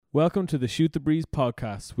Welcome to the Shoot the Breeze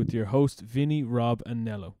podcast with your hosts Vinny, Rob and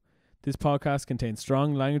Nello. This podcast contains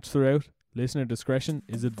strong language throughout. Listener discretion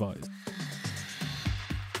is advised.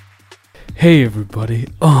 Hey everybody.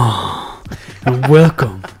 And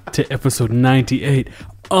welcome to episode 98.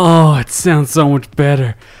 It sounds so much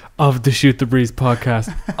better of the Shoot the Breeze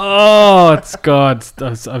podcast. It's God.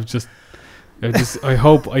 I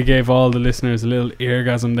hope I gave all the listeners a little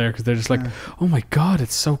eargasm there because they're just like, oh my God,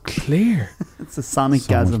 it's so clear. It's a sonic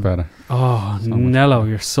so gasm. Much better. So Nello,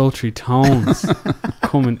 your sultry tones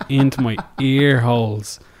coming into my ear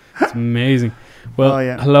holes. It's amazing. Well,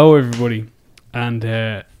 Hello everybody. And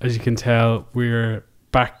as you can tell, we're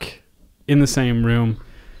back in the same room,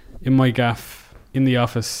 in my gaff, in the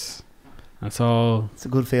office. It's a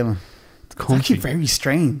good feeling. It's actually very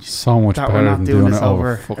strange. So much that better we're not than doing doing this it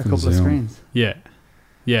over a couple Zoom. of screens.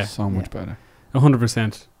 Yeah. So much better.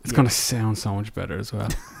 100%. It's going to sound so much better as well.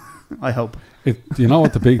 I hope. Do you know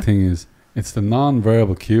what the big thing is? It's the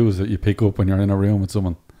non-verbal cues that you pick up when you're in a room with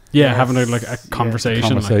someone. Yeah, yes. Having a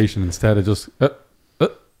conversation. Instead of just...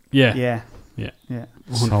 Yeah.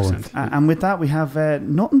 100%. And with that, we have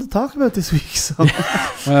nothing to talk about this week. So.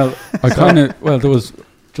 There was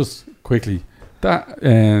just quickly that,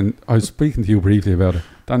 and I was speaking to you briefly about it.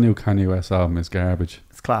 That new Kanye West album is garbage.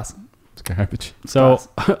 It's class. It's garbage. So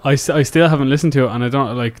I still haven't listened to it, and I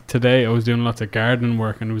don't like. Today I was doing lots of gardening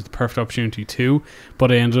work, and it was the perfect opportunity too.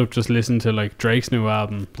 But I ended up just listening to like Drake's new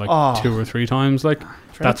album 2 or 3 times. Like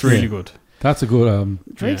that's really good. That's a good album.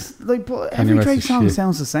 Drake's but every Drake song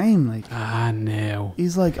sounds the same. No.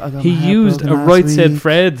 He's like, he used a Right Said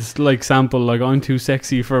Fred's sample, I'm too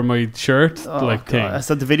sexy for my shirt thing. I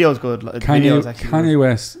said the video's good. Kanye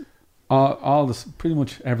West, all this, pretty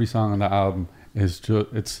much every song on that album is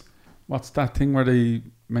just, what's that thing where they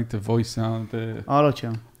make the voice sound? The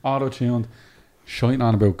auto-tuned, shiting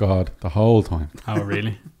on about God the whole time. Oh,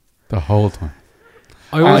 really? The whole time.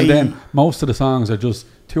 And then most of the songs are just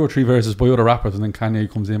 2 or 3 verses by other rappers, and then Kanye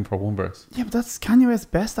comes in for 1 verse. Yeah, but that's Kanye West's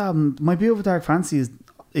best album. My Beautiful Dark Fantasy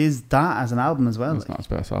is that as an album as well. It's not his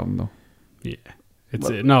best album though. Yeah,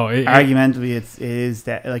 argumentally, it is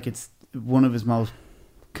that it's one of his most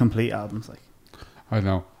complete albums. I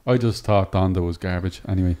know. I just thought Donda was garbage.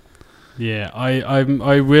 Anyway. Yeah, I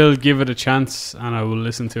will give it a chance, and I will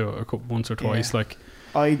listen to it once or twice.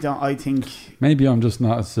 I think maybe I'm just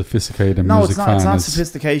not as sophisticated a it's music fan. No, it's not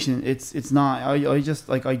sophistication. It's not. I just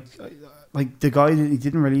like the guy. He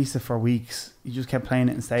didn't release it for weeks. He just kept playing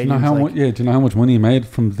it in stadiums. Do you know how much money he made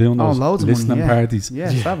from doing those loads listening of money, parties? Yeah,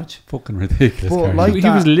 savage. Fucking ridiculous. But he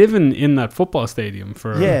was living in that football stadium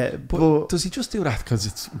for. Yeah, but does he just do that because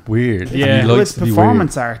it's weird? Yeah, it's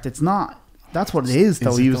performance art. It's not. That's what it is,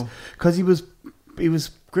 though. He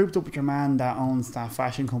was grouped up with your man that owns that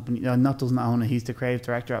fashion company. Doesn't own it. He's the creative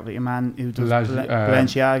director of it. Your man who does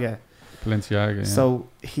Balenciaga. Yeah. So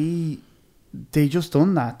they just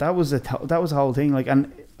done that. That was a whole thing.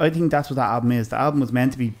 And I think that's what that album is. The album was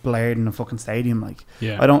meant to be blared in a fucking stadium.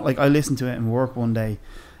 I listened to it in work one day.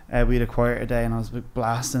 We had a quieter day, and I was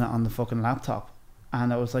blasting it on the fucking laptop,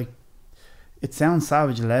 and I was like, it sounds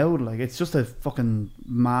savage loud. It's just a fucking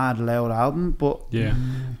mad loud album. But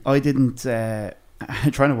I didn't.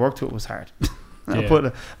 Trying to work to it was hard. I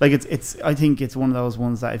think it's one of those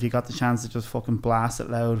ones that if you got the chance to just fucking blast it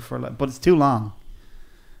loud but it's too long.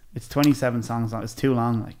 It's 27 songs long. It's too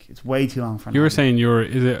long. It's way too long for. You were saying you were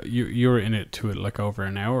in it to it over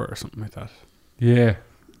an hour or something like that. Yeah.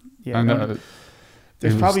 And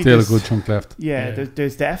there's probably still a good chunk left. Yeah.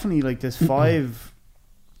 There's definitely there's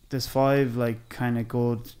 5 kind of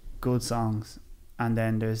good songs. And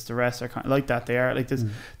then there's the rest are kind of like that. They are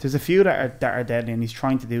there's a few that are deadly, and he's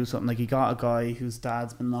trying to do something. He got a guy whose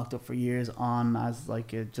dad's been locked up for years on as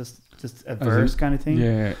just a verse kind of thing.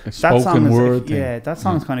 Yeah, a spoken word thing. Yeah, that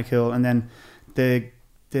song's kind of cool. And then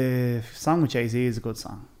the song with Jay-Z is a good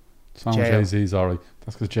song. With Jay-Z is alright.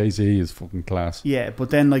 That's because Jay-Z is fucking class. Yeah,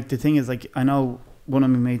 but then the thing is I know one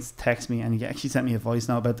of my mates texted me, and he actually sent me a voice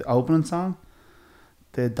note about the opening song,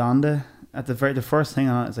 the Donda. At the first thing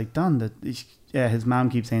on it is Donda. Yeah, his mom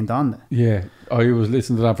keeps saying Donda. Yeah, I was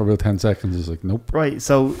listening to that for about 10 seconds. It's nope. Right,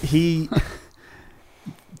 so he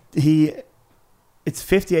it's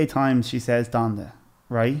 58 times she says Donda,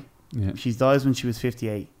 right? Yeah. She dies when she was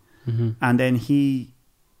 58. Mm-hmm. And then he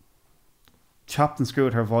chopped and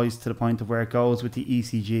screwed her voice to the point of where it goes with the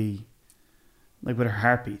ECG, with her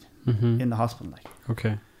heartbeat in the hospital.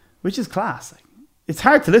 Okay. Which is class. It's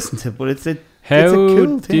hard to listen to, but it's a How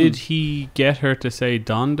cool thing. Did he get her to say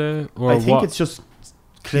Donda? Or I think it's just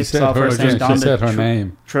clips of her saying Donda. She said her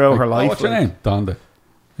name throughout her life. What's her name? Donda.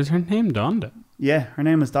 Is her name Donda? Yeah, her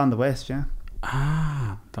name is Donda West, yeah.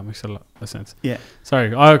 That makes a lot of sense. Yeah.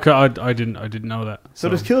 Sorry, I didn't know that. So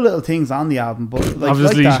there's cool little things on the album, but like,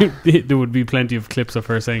 obviously like there would be plenty of clips of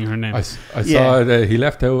her saying her name. I saw he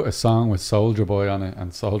left out a song with Soulja Boy on it,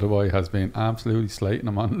 and Soulja Boy has been absolutely slating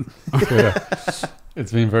him on Twitter.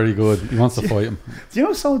 It's been very good. He wants to fight him. Do you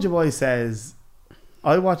know Soulja Boy says?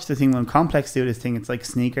 I watch the thing when Complex do this thing. It's like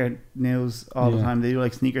sneaker news all the time. They do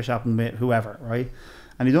like sneaker shopping with whoever, right?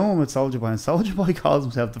 And he done one with Soulja Boy, and Soulja Boy calls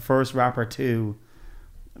himself the first rapper to,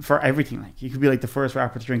 for everything. Like, you could be like the first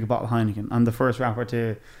rapper to drink a bottle of Heineken. I'm the first rapper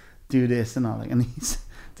to do this and all. Like, and he's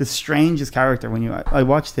the strangest character. When I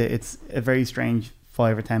watched it, it's a very strange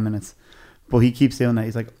 5 or 10 minutes. But he keeps doing that.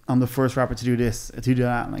 He's like, I'm the first rapper to do this, to do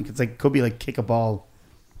that. And like, it's like, could be like kick a ball.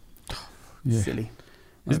 Yeah. Silly.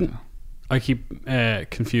 I keep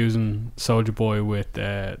confusing Soulja Boy with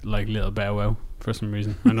like Little Bow Wow for some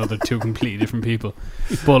reason. I know they're two completely different people,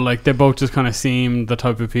 but like they both just kind of seem the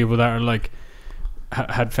type of people that are like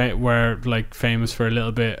were like famous for a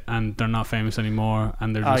little bit and they're not famous anymore,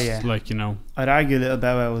 and they're just like, you know. I'd argue Little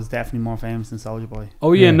Bow Wow was definitely more famous than Soulja Boy.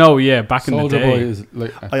 Oh yeah, back in the day. Soulja Boy is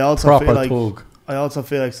like I also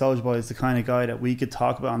feel like Soulja Boy is the kind of guy that we could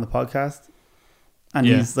talk about on the podcast. And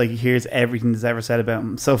he's like, he hears everything that's ever said about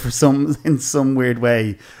him. So in some weird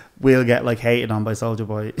way, we'll get like hated on by Soulja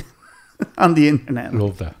Boy on the internet.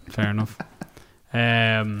 Love that. Fair enough.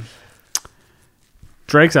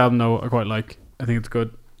 Drake's album though, I quite like. I think it's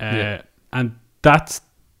good. And that's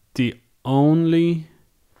the only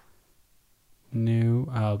new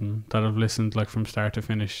album that I've listened like from start to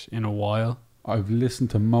finish in a while. I've listened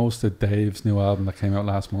to most of Dave's new album that came out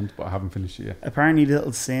last month, but I haven't finished it yet. Apparently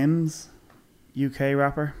Little Sims, UK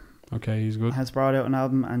rapper, he's good, has brought out an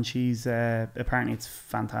album, and she's apparently it's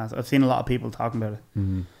fantastic. I've seen a lot of people talking about it.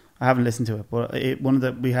 I haven't listened to it, but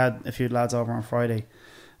we had a few lads over on Friday,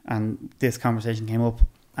 and this conversation came up,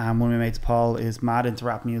 and one of my mates, Paul, is mad into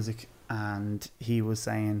rap music, and he was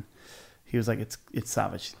like, it's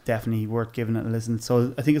savage, definitely worth giving it a listen.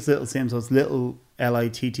 So I think it's Little Sims, so it's Little Little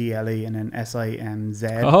and then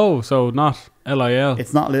SIMZ. Oh, so not LIL.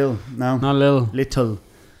 It's not Lil, no, not Lil. Little.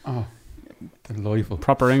 Oh, delightful.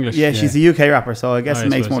 Proper English. Yeah, she's a UK rapper, so I guess it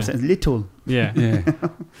makes more sense. Little. Yeah.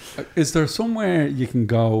 Is there somewhere you can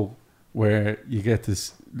go where you get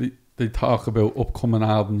this? They talk about upcoming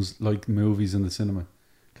albums like movies in the cinema,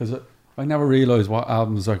 because I never realised what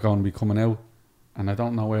albums are going to be coming out, and I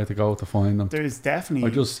don't know where to go to find them. There's definitely.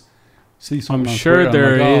 I just see something. I'm sure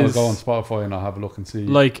there is. I'll go on Spotify and I'll have a look and see.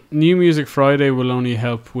 Like New Music Friday will only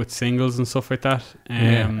help with singles and stuff like that.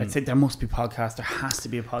 I'd say there must be podcasts. There has to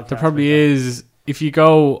be a podcast. There probably is. If you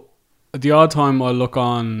go, the odd time I'll look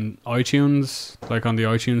on iTunes, like on the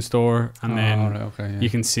iTunes store, and then you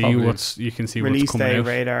can see what's release what's coming day out.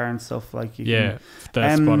 radar and stuff like. The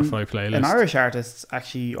Spotify playlist. An Irish artist,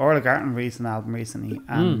 actually, Orla Garton released an album recently,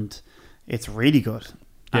 and it's really good.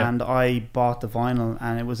 Yeah. And I bought the vinyl,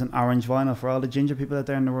 and it was an orange vinyl for all the ginger people out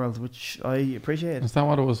there in the world, which I appreciate. Is that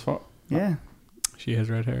what it was for? Yeah. She has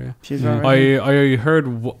red hair, yeah. She's red hair. I heard,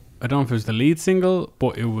 I don't know if it was the lead single,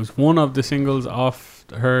 but it was one of the singles off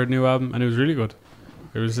her new album, and it was really good.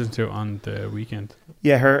 I was listening to it on the weekend.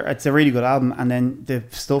 Yeah, it's a really good album, and then the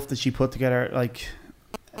stuff that she put together, like,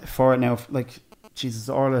 for it now, like, Jesus,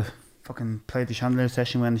 Orla fucking played the Chandelier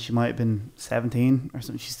session when she might have been 17 or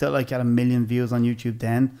something. She still like got 1 million views on YouTube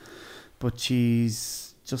then, but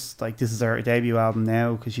she's just like, this is her debut album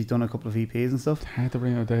now, because she's done a couple of EPs and stuff. It's hard to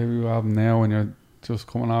bring a debut album now when you're just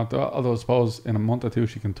coming out, although I suppose in a month or two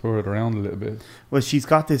she can tour it around a little bit. Well, she's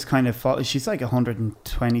got this kind of she's like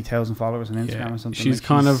 120,000 followers on Instagram or something. She's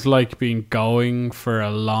kind of like been going for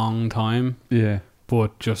a long time,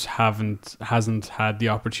 but just hasn't had the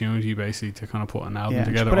opportunity basically to kind of put an album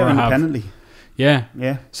together, put it independently.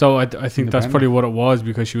 So I think that's probably what it was,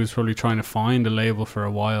 because she was probably trying to find a label for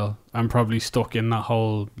a while and probably stuck in that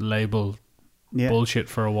whole label bullshit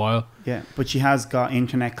for a while. Yeah, but she has got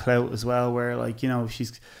internet clout as well, where like, you know,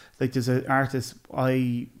 she's like, there's an artist,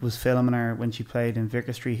 I was filming her when she played in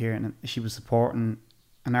Vicar Street here, and she was supporting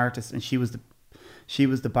an artist, and she was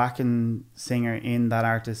the backing singer in that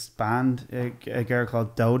artist's band, a girl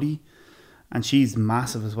called Dodie, and she's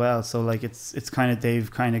massive as well. So like it's kind of, they've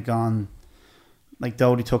kind of gone, like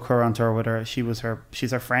Dodie took her on tour with her. She's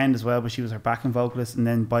her friend as well, but she was her backing vocalist, and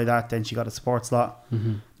then by that then she got a support slot,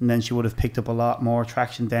 and then she would have picked up a lot more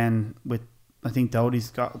traction then with, I think Dodie's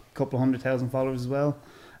got a couple of 100,000 followers as well.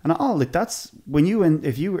 And all like, that's when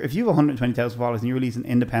if you have 120,000 followers and you release an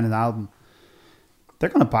independent album, they're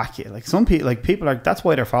gonna back you. Like some people are. That's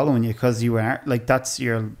why they're following you, because you are like, that's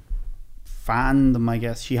your fandom, I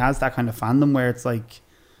guess. She has that kind of fandom where it's like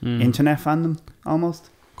internet fandom almost.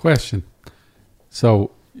 Question: so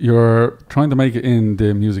you're trying to make it in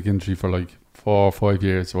the music industry for like 4 or 5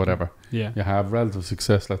 years or whatever. Yeah. You have relative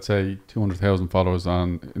success, let's say 200,000 followers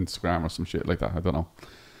on Instagram or some shit like that. I don't know.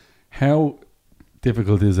 How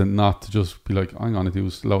difficult is it not to just be like, I'm going to do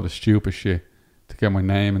a load of stupid shit to get my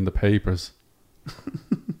name in the papers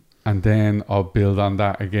and then I'll build on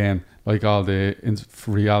that again, like all the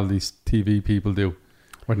reality TV people do.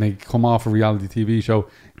 When they come off a reality TV show,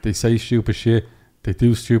 they say stupid shit, they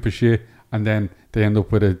do stupid shit, and then they end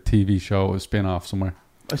up with a TV show, a spin-off somewhere.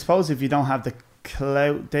 I suppose if you don't have the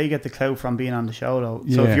clout, they get the clout from being on the show though.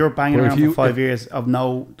 Yeah. So if you're banging around for 5 years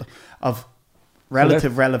of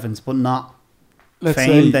relative relevance but not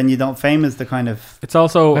fame, then you don't. Fame is the kind of. It's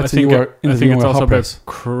also. I think it's also about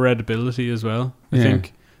credibility as well.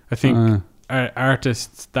 I think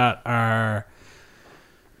artists that are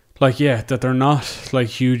like that they're not like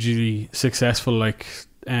hugely successful, like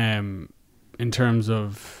in terms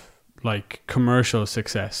of like commercial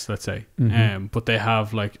success, let's say, but they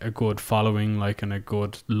have like a good following, like, and a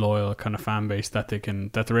good loyal kind of fan base that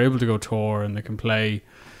they're able to go tour and they can play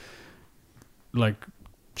like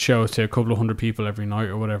shows to a couple of hundred people every night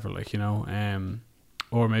or whatever, like,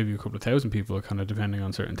 or maybe a couple of thousand people, kind of depending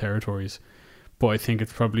on certain territories. But I think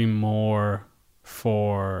it's probably more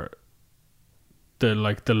for the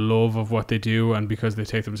love of what they do, and because they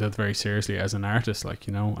take themselves very seriously as an artist, like,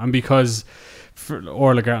 and because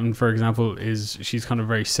Orla Garten, for example, she's kind of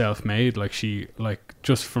very self-made, like she, like,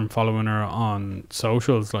 just from following her on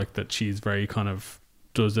socials, like, that she's very kind of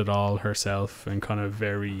does it all herself and kind of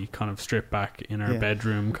very kind of stripped back in her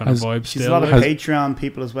bedroom kind of vibe. She's still a lot of Patreon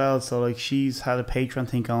people as well, so like she's had a Patreon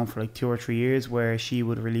thing going for like 2 or 3 years where she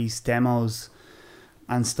would release demos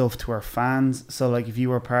and stuff to her fans. So like if you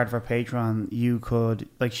were part of her Patreon, you could,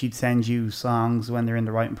 like, she'd send you songs when they're in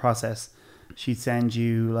the writing process. She'd send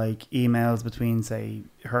you like emails between, say,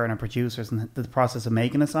 her and her producers and the process of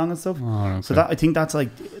making a song and stuff. So that, I think that's like,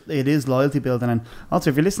 it is loyalty building. And also,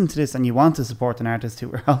 if you're listening to this and you want to support an artist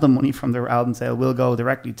who all the money from their album sale will go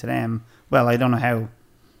directly to them, well, I don't know how.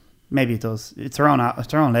 Maybe it does. It's her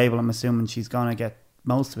own label. I'm assuming she's gonna get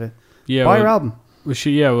most of it. Yeah, buy her album. Well,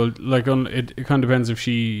 like it kind of depends if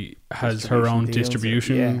she has her own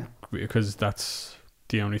distribution, because that's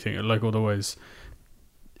the only thing. Like, otherwise,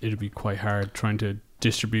 it'd be quite hard trying to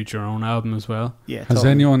distribute your own album as well. Yeah. Has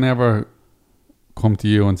anyone ever come to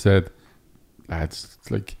you and said, "Lads,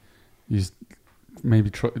 like, you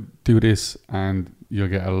maybe do this and you'll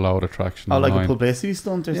get a lot of traction"? Oh, like a publicity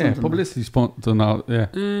stunt or something? Yeah, publicity stunt. Yeah.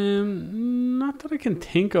 Not that I can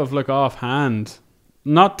think of, like, offhand.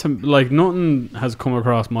 Not to, like, nothing has come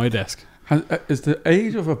across my desk. Is the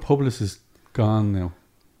age of a publicist gone now?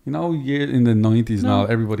 In the 90s now,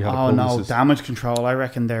 everybody had a publicist. Oh no, Damage Control, I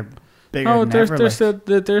reckon they're bigger than ever.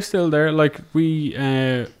 They're still there. Like, we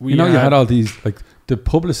you had all these, like, the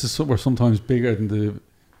publicists were sometimes bigger than the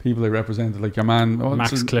people they represented, like your man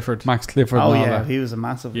Max Clifford. Oh yeah, he was a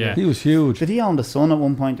massive. Yeah, he was huge. Did he own the Sun at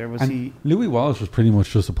one point, or was he? Louis Walsh was pretty much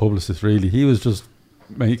just a publicist, really. He was just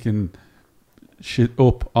making shit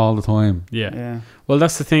up all the time. Yeah. Well,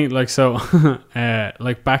 that's the thing. Like, so,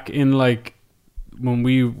 like, back in, like, when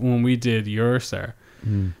we did Eurostar,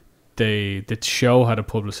 the show had a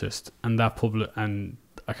publicist, and and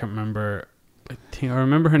I can't remember. I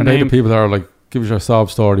remember her name. And the people that are like, "Give us your sob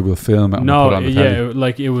story, we'll film it." And we'll put it on the telly.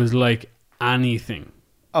 Like, it was like anything.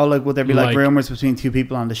 Oh, like, would there be like rumors between two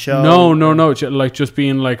people on the show? No. Like, just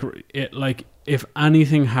being like, it, like, if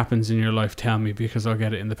anything happens in your life, tell me, because I'll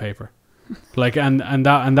get it in the paper. Like, and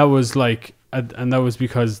that was like, and that was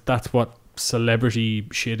because that's what celebrity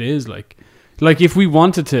shit is. Like if we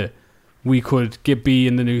wanted to, we could be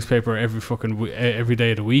in the newspaper every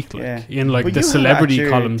day of the week, like, in like the celebrity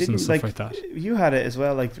columns and stuff like that. You had it as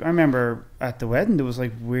well. Like, I remember at the wedding there was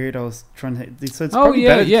like weirdos trying to. So it's probably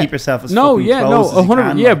better to keep yourself as close as you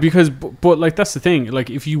can. Yeah, because but like, that's the thing. Like,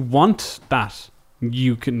 if you want that,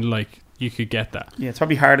 you can, like, you could get that. Yeah, it's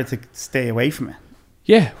probably harder to stay away from it.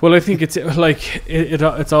 Yeah, well, I think it's like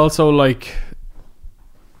it's also like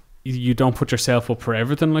you don't put yourself up for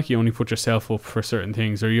everything. Like, you only put yourself up for certain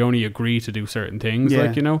things, or you only agree to do certain things.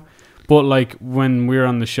 Yeah. Like, But like, when we were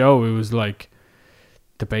on the show, it was like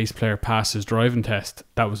the bass player passed his driving test.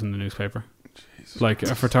 That was in the newspaper. Jesus. Like,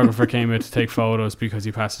 a photographer came in to take photos because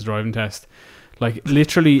he passed his driving test. Like,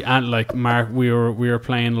 literally, and like, Mark, we were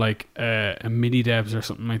playing like a mini debs or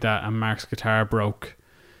something like that, and Mark's guitar broke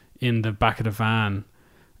in the back of the van.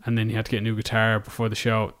 And then he had to get a new guitar before the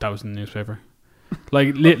show. That was in the newspaper.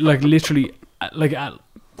 Like, literally, like,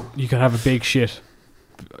 you could have a big shit.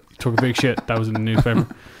 Took a big shit. That was in the newspaper.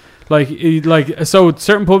 Like, so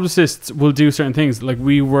certain publicists will do certain things. Like,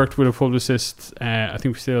 we worked with a publicist. I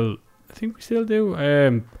think we still I think we still do.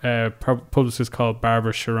 Publicist called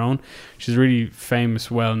Barbara Sharon. She's a really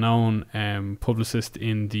famous, well-known publicist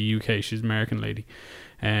in the UK. She's an American lady,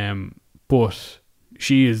 but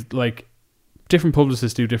she is like, different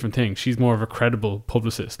publicists do different things. She's more of a credible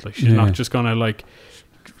publicist. Like, she's not just gonna like.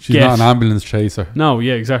 She's not an ambulance chaser. No,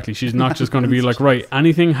 yeah, exactly. She's not just going to be like, right,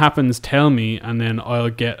 anything happens, tell me, and then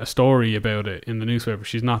I'll get a story about it in the newspaper.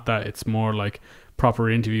 She's not that. It's more like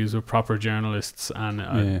proper interviews with proper journalists and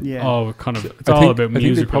all kind of. It's all about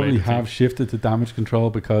music. I think they probably have shifted to damage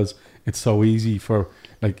control because it's so easy for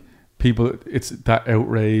like people. It's that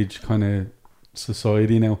outrage kind of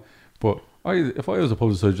society now. But if I was a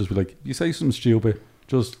publicist, I'd just be like, you say something stupid,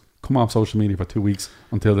 just come off social media for 2 weeks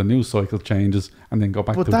until the news cycle changes and then go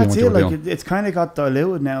back to doing what you're doing. Like, it's kind of got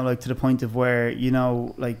diluted now, like to the point of where, you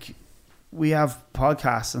know, like we have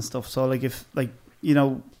podcasts and stuff. So like if like, you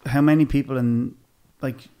know, how many people in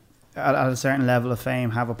like at a certain level of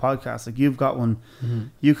fame have a podcast? Like you've got one,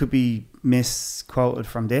 you could be misquoted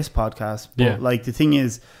from this podcast. But like the thing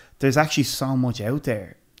is, there's actually so much out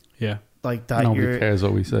there. Yeah. Like that, nobody cares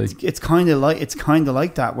what we say. It's kind of like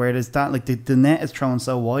that, where there's that, like the net is thrown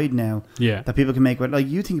so wide now, that people can make. Like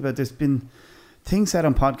you think about, there's been things said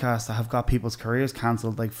on podcasts that have got people's careers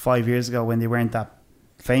cancelled like 5 years ago when they weren't that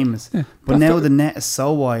famous. Yeah, but now the net is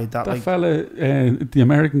so wide that like fella, the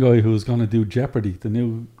American guy who was going to do Jeopardy, the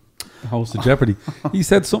new host of Jeopardy, he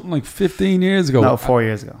said something like 15 years ago. No, 4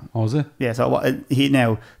 years ago. Oh, was it? Yeah. So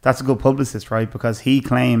that's a good publicist, right? Because he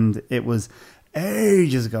claimed it was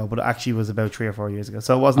ages ago, but it actually was about 3 or 4 years ago.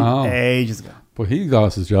 So it wasn't ages ago. But he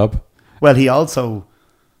lost his job. Well, he also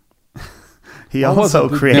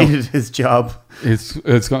created his job.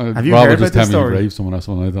 It's going. Have you heard about this story? He raped someone or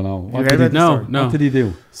something. I don't know. What did he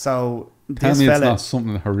do? So tell me, it's not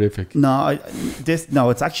something horrific. No, this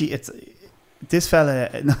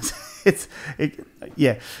fella.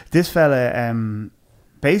 This fella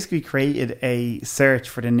basically created a search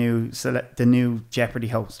for the new Jeopardy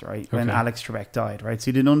host, right? When Alex Trebek died, right? So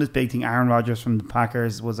he did on this big thing. Aaron Rodgers from the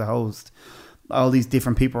Packers was a host. All these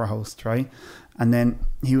different people are hosts, right? And then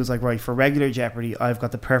he was like, right, for regular Jeopardy, I've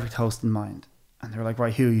got the perfect host in mind. And they're like,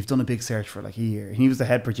 right, Hugh, you've done a big search for like a year. And he was the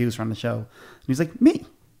head producer on the show. And he's like, me.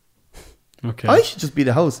 Okay. I should just be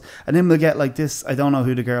the host. And then we'll get like this. I don't know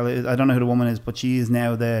who the girl is. I don't know who the woman is, but she is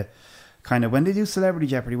now the kind of, when they do Celebrity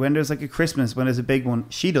Jeopardy, when there's like a Christmas, when there's a big one,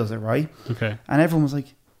 she does it, right? Okay. And everyone was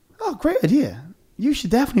like, oh, great idea. You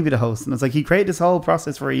should definitely be the host. And it's like, he created this whole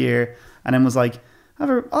process for a year and then was like,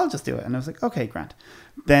 I'll just do it. And I was like, okay, Grant.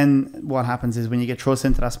 Then what happens is when you get thrust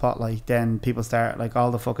into that spotlight, then people start, like all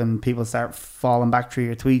the fucking people start falling back through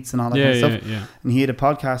your tweets and all that kind of stuff. Yeah. And he had a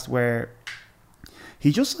podcast where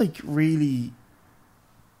he just like really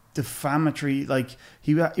defamatory, like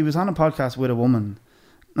he was on a podcast with a woman.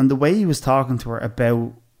 And the way he was talking to her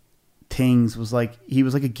about things was like, he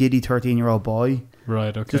was like a giddy 13-year-old boy.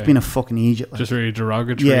 Right, okay. Just being a fucking Egypt. Like. Just really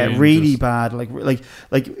derogatory. Yeah, really bad. Like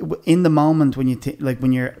in the moment when you,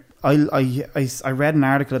 when you're, I read an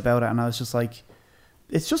article about it and I was just like,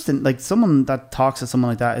 it's just like someone that talks to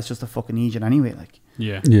someone like that is just a fucking Egypt anyway. Like,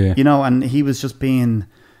 yeah. You know, and he was just being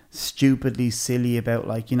stupidly silly about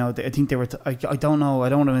like, you know, I think they were, I don't know, I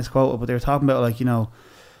don't want to misquote it, but they were talking about like, you know,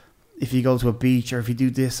 if you go to a beach or if you do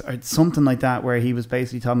this or something like that, where he was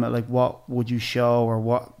basically talking about like, what would you show or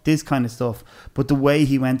what, this kind of stuff. But the way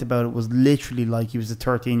he went about it was literally like he was a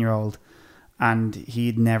 13-year-old and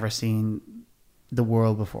he'd never seen the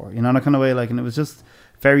world before, you know, that kind of way. Like, and it was just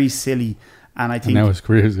very silly. And I think now his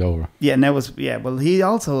career is over. Yeah, now it's, yeah. Well, he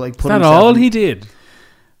also like put. Is that all he did?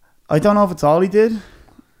 I don't know if it's all he did.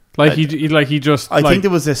 Like he just. I think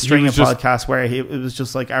there was a string of podcasts where it was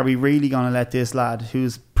just like, are we really going to let this lad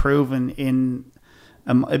who's proven in?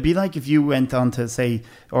 It'd be like if you went on to say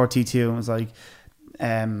RT2 and was like,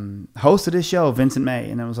 host of this show, Vincent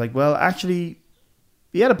May, and it was like, well, actually,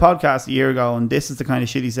 he had a podcast a year ago, and this is the kind of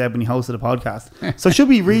shit he said when he hosted a podcast. So should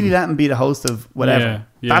we really let him be the host of whatever?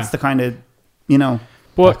 Yeah. That's the kind of, you know.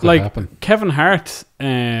 But like Kevin Hart,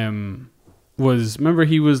 remember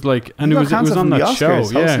he was like, and it was on that Oscars, show,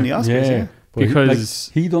 hosting the Oscars, yeah.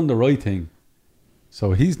 Because he done the right thing,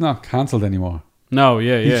 so he's not cancelled anymore. No,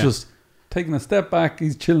 he's just taking a step back.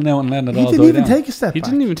 He's chilling out and letting it all die down. He didn't even take a step back. He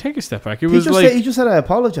didn't even take a step back. He just said I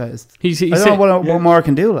apologized. I don't know what more I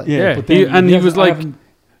can do. Like, but then he was like,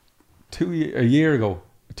 2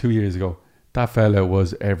 years ago, that fella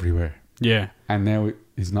was everywhere. Yeah, and now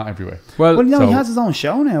he's not everywhere. Well, no, he has his own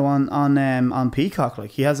show now on Peacock.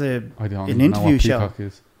 Like he has an interview show. Peacock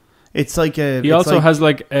is. It's like a. He also has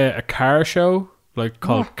like a car show, like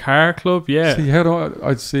called Car Club. Yeah. See,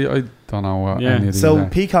 I'd say don't know what any of these So are.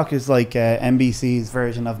 Peacock is like NBC's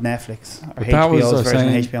version of Netflix, or HBO's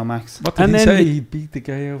version of HBO Max. What did he say? He beat the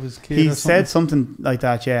gay out of his kid. He said something like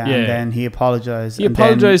that, and then he apologized. He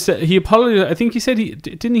apologized. He apologized. I think he said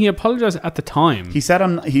didn't he apologize at the time. He said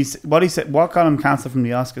what got him cancelled from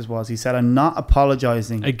the Oscars was he said, I'm not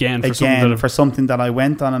apologizing again for something that I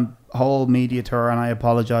went on a whole media tour and I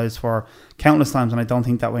apologized for countless times, and I don't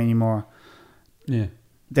think that way anymore. Yeah.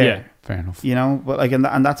 Fair enough. You know, but like,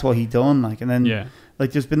 and that's what he done. Like, and then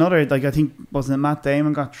like, there's been other, like, I think, wasn't it Matt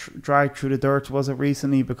Damon got dragged through the dirt? Was it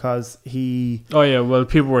recently because he? Oh yeah, well,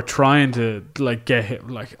 people were trying to like get him,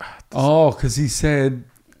 like. Because he said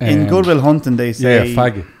in Good Will Hunting they say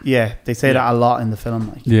faggot. Yeah, they say that a lot in the film.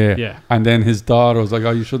 Like, yeah, and then his daughter was like,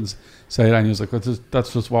 "Oh, you shouldn't say that." And he was like,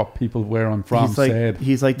 "That's just what people where I'm from said."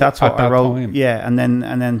 He's like, "That's what I wrote." Time. Yeah, and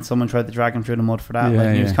then someone tried to drag him through the mud for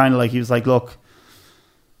that. He was kind of like, he was like, "Look,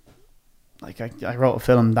 like I wrote a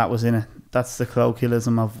film that was in it. That's the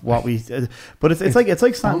colloquialism of what we." But it's like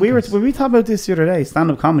we talked about this the other day.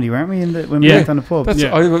 Stand-up comedy, weren't we? When we went on the pub.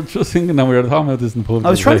 I was just thinking that we were talking about this in the pub. I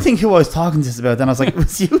was trying to think who I was talking to this about. Then I was like, it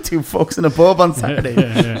was you two fucks in a pub on Saturday.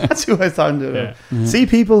 That's who I was talking to. See,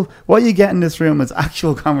 people, what you get in this room is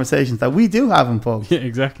actual conversations that we do have in pubs. Yeah,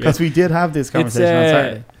 exactly. Because we did have this conversation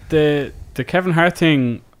on Saturday. The Kevin Hart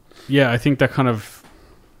thing. Yeah, I think that kind of.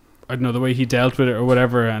 I don't know, the way he dealt with it or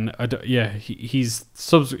whatever, and he's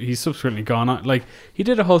subsequently gone on. Like, he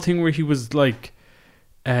did a whole thing where he was like,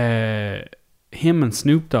 him and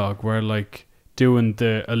Snoop Dogg were like doing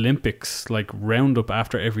the Olympics like roundup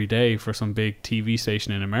after every day for some big TV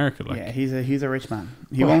station in America. Like, he's a rich man.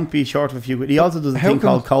 He won't be short of a few. He also does a thing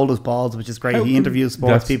called Cold as Balls, which is great. He interviews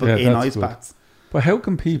sports people in ice baths. But how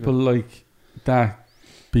can people like that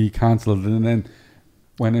be cancelled? And then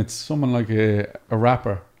when it's someone like a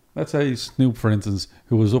rapper. Let's say Snoop, for instance,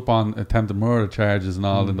 who was up on attempted murder charges and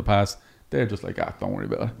all in the past, they're just like, don't worry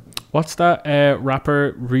about it. What's that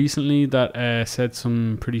rapper recently that said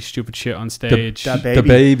some pretty stupid shit on stage? The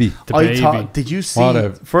Baby. Did you see? What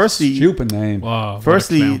a stupid name. Wow,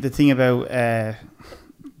 firstly, the thing about,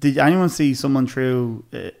 did anyone see someone threw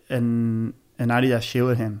an Adidas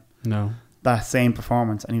shoe at him? No. That same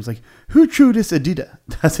performance, and he was like, "Who threw this Adidas?"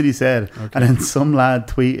 That's what he said. Okay. And then some lad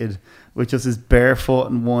tweeted with just his bare foot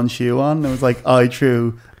and one shoe on, and it was like, "I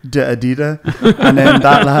threw the Adidas," and then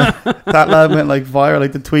that lad went like viral.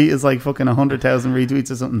 Like, the tweet is like fucking 100,000 retweets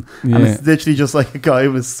or something, and it's literally just like a guy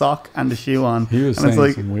with a sock and a shoe on. He was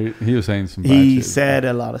saying some bad he shit. said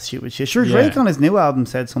a lot of stupid shit. Sure, Drake on his new album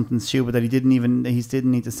said something stupid that he didn't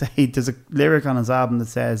need to say. There's a lyric on his album that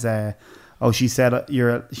says, she said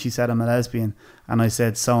I'm a lesbian, and I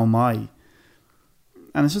said, so am I.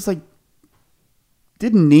 And it's just like,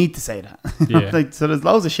 didn't need to say that. Yeah. Like, so there's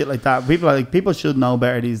loads of shit like that. People should know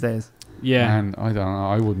better these days. Yeah. And I don't know,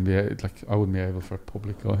 I wouldn't be able for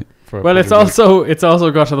public. It's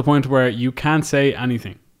also got to the point where you can't say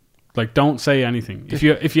anything. Like, don't say anything. If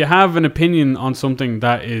you have an opinion on something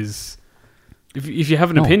that is, if you have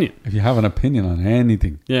an opinion. If you have an opinion on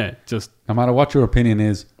anything. Yeah, just no matter what your opinion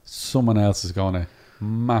is, someone else is going to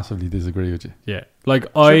massively disagree with you. Yeah,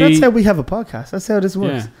 like that's how we have a podcast. That's how this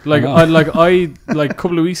works. Yeah. Like a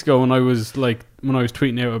couple of weeks ago when I was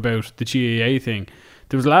tweeting out about the GAA thing,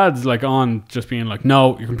 there was lads like on just being like,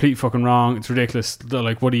 "No, you're completely fucking wrong. It's ridiculous. They're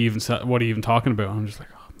like, what are you even talking about?" I'm just like,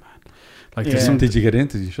 oh man. Like, did you get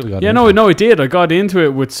into it? You should have got into it. No, I did. I got into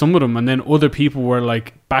it with some of them, and then other people were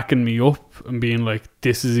like backing me up and being like,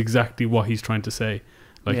 "This is exactly what he's trying to say."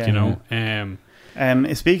 Like, you know.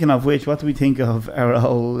 Speaking of which, what do we think of our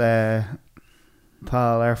old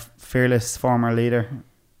pal, our fearless former leader,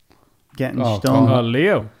 getting stung?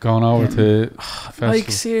 Leo going over to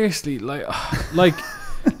like, seriously, like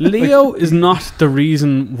Leo is not the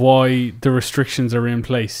reason why the restrictions are in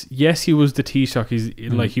place. Yes, he was the Taoiseach.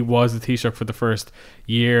 He was the Taoiseach for the first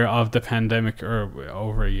year of the pandemic, or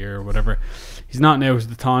over a year or whatever. He's not now. He's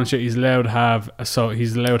the Taoiseach. He's allowed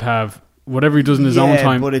to have whatever he does in his own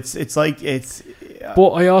time. But it's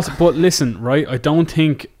But listen, right? I don't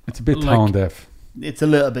think it's a bit tone deaf. It's a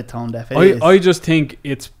little bit tone deaf. I just think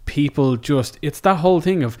it's people it's that whole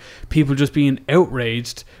thing of people just being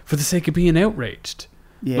outraged for the sake of being outraged.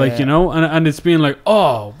 Yeah. Like, you know, and it's being like,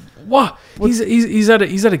 oh, what? He's at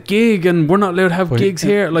a gig and we're not allowed to have gigs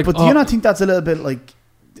here. Like, but do you not think that's a little bit like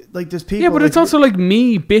there's people? Yeah, but it's also like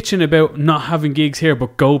me bitching about not having gigs here,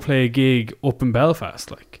 but go play a gig up in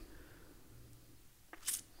Belfast, like.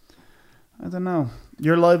 I don't know.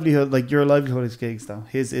 Your livelihood is gigs, though.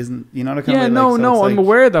 His isn't. You know what I mean? Yeah, I'm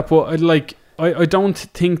aware of that, but I don't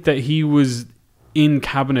think that he was in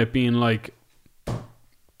cabinet being like,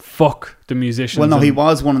 fuck the musicians. Well, no, he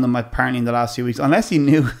was one of them apparently in the last few weeks, unless he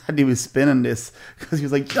knew that he was spinning this, because he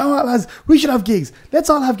was like, "You know what, lads, we should have gigs. Let's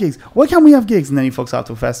all have gigs. Why can't we have gigs?" And then he fucks off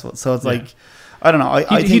to a festival. So it's like, I don't know.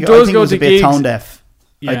 I think it was a bit tone deaf.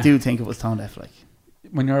 Yeah. I do think it was tone deaf. Like,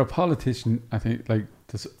 when you're a politician, I think like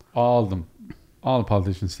this, all the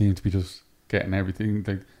politicians seem to be just getting everything,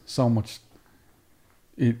 like so much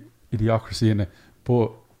idiocracy in it,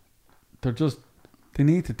 but they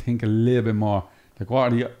need to think a little bit more. Like,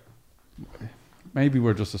 what are maybe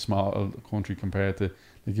we're just a small country compared to,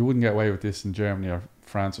 like, you wouldn't get away with this in Germany or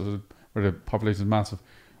France, where the population is massive,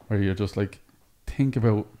 where you're just like, think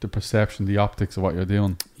about the perception, the optics of what you're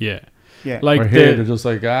doing. Yeah. Like, where here they're just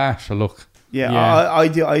like, sure, look. Yeah.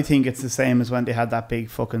 I think it's the same as when they had that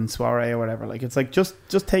big fucking soiree or whatever. Like, it's like, just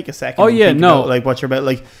take a second. Oh yeah, no. About, like, what you're about.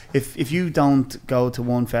 Like, if you don't go to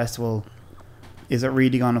one festival, is it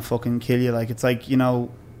really gonna fucking kill you? Like, it's like, you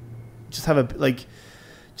know, just have a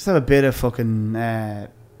bit of fucking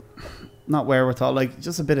not wherewithal, like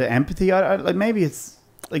just a bit of empathy. I like, maybe it's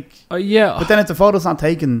like, yeah, but then if the photo's not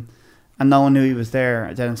taken and no one knew he was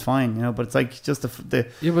there, then it's fine, you know. But it's like just the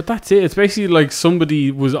yeah, but that's it. It's basically like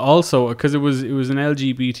somebody was also, because it was an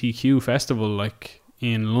LGBTQ festival like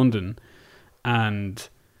in London, and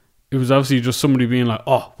it was obviously just somebody being like,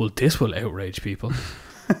 oh well, this will outrage people,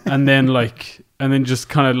 and then just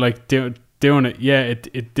kind of like doing it. Yeah,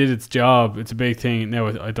 it did its job. It's a big thing. Now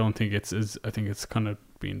I don't think it's as, I think it's kind of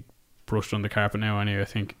being brushed on the carpet now anyway, I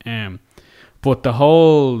think. But the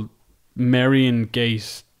whole Marion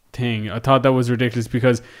Gate thing, I thought that was ridiculous,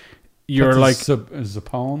 because you're like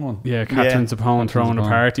Zappone one. Yeah, Catherine Zappone throwing a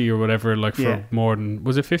party or whatever, like for more than,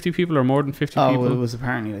 was it 50 people or more than 50 people? Oh, it was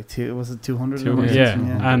apparently like 200. Yeah.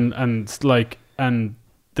 And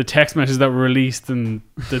the text messages that were released, and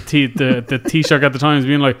the Taoiseach at the time is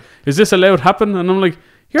being like, is this allowed to happen? And I'm like,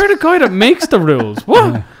 you're the guy that makes the rules.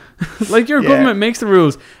 What? Like, your government makes the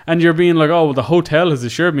rules, and you're being like, oh well, the hotel has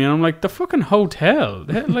assured me. And I'm like, the fucking hotel?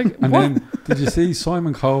 Like, and what? Then did you see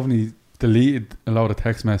Simon Coveney deleted a lot of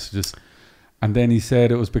text messages, and then he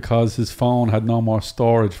said it was because his phone had no more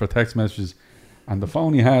storage for text messages, and the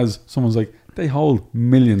phone he has, someone's like, they hold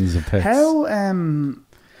millions of texts. How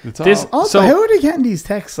how are they getting these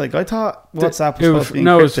texts? Like, I thought WhatsApp was supposed to be encrypted.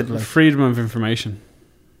 No, it was like freedom of information,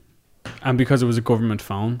 and because it was a government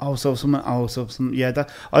phone. That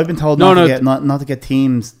I've been told not to get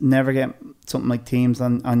Teams. Never get something like Teams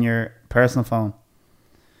on your personal phone,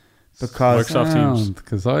 because Microsoft Teams.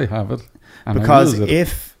 Because I have it. Because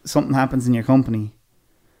if something happens in your company,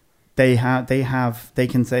 they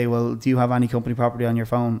can say, well, do you have any company property on your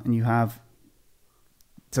phone? And you have.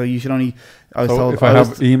 So you should only. I was told if I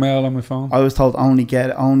have email on my phone, I was told only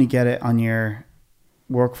get it on your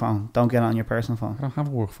work phone. Don't get it on your personal phone. I don't have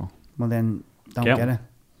a work phone. Well, then don't get it.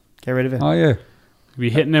 Get rid of it. Oh yeah. Be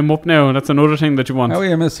hitting them up now. That's another thing that you want. Oh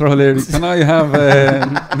yeah, Mr. O'Leary. Can I have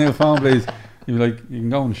a new phone, please? You're like, you can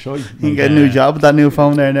go and show you. You can get a new job with that new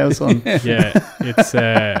phone there now, son. Yeah, it's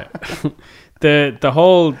the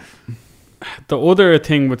whole. The other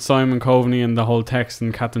thing with Simon Coveney and the whole text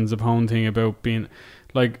and Catherine Zappone thing about being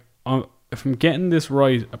like, if I'm getting this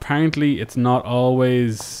right, apparently it's not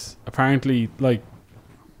always, apparently like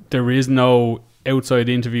there is no outside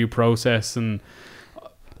interview process and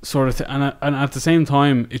sort of and at the same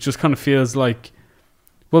time it just kind of feels like,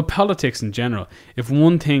 well, politics in general, if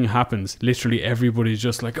one thing happens, literally everybody's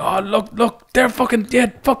just like, oh look, they're fucking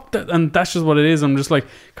dead, fuck that, and that's just what it is. I'm just like,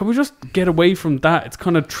 can we just get away from that? It's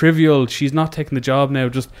kind of trivial. She's not taking the job now,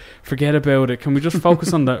 just forget about it. Can we just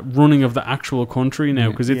focus on the running of the actual country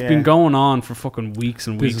now? Because it's been going on for fucking weeks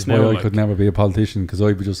and weeks now. This is why I could never be a politician, because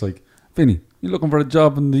I'd be just like, Vinny, you looking for a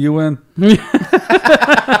job in the UN?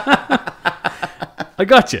 I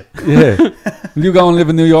got you. Yeah. Will you go and live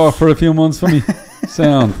in New York for a few months for me?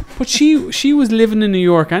 Sound. But she was living in New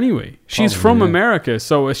York anyway. She's from America,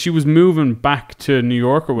 so she was moving back to New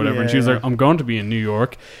York or whatever, and she was like, I'm going to be in New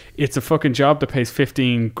York. It's a fucking job that pays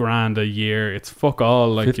 15 grand a year. It's fuck all,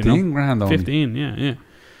 like, 15 grand only. 15, yeah.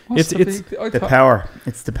 It's the power.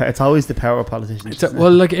 It's always the power of politicians.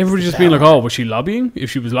 Well, like, everybody just being like, oh, was she lobbying? If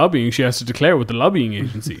she was lobbying, she has to declare with the lobbying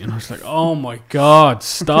agency. And I was like, oh my god,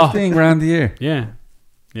 stop. 15 grand a year. Yeah.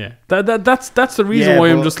 That's the reason why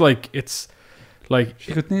I'm just like, it's like,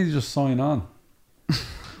 she could need to just sign on.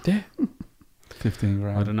 Yeah. 15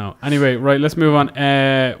 grand. I don't know. Anyway, right, let's move on.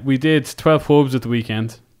 We did 12 pubs at the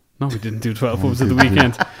weekend. No, we didn't do 12 pubs at the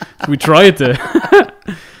weekend. We tried to.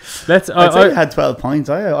 I'd say I had 12 points.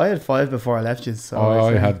 I had 5 before I left you. So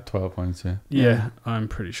I had 12 points, yeah. I'm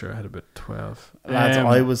pretty sure I had about 12. Lads,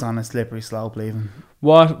 I was on a slippery slope leaving.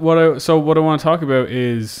 What I want to talk about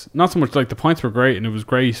is not so much like the points were great, and it was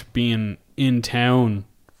great being in town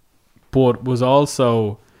but was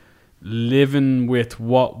also living with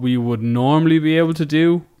what we would normally be able to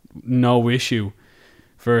do, no issue,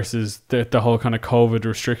 versus the whole kind of COVID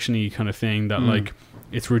restriction-y kind of thing that like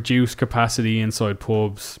it's reduced capacity inside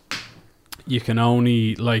pubs. You can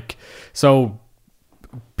only like, so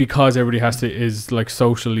because everybody is like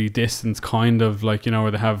socially distanced, kind of like, you know,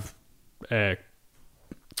 where they have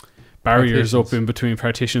barriers up in between,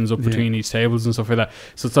 partitions up between each tables and stuff like that.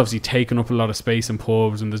 So it's obviously taking up a lot of space in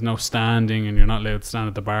pubs, and there's no standing, and you're not allowed to stand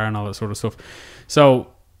at the bar and all that sort of stuff.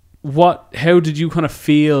 So how did you kind of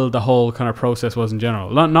feel the whole kind of process was in general?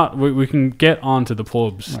 We can get on to the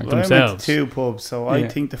pubs themselves. I went to 2 pubs, so I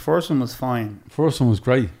think the first one was fine. First one was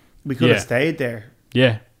great. We could have stayed there.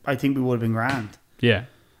 Yeah. I think we would have been grand. Yeah.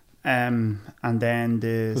 And then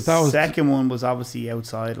the second one was obviously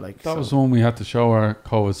outside. Like that was the one we had to show our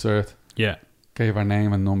COVID cert. Yeah. Gave our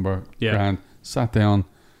name and number. Yeah. Grand. Sat down.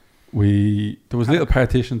 There was little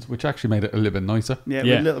partitions, which actually made it a little bit nicer. Yeah,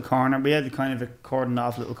 with a little corner. We had kind of a cordoned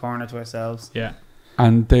off little corner to ourselves. Yeah.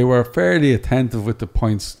 And they were fairly attentive with the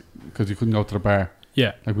points because you couldn't go to the bar.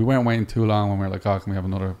 Yeah. Like we weren't waiting too long when we were like, oh, can we have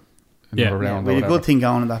another round? We had a good thing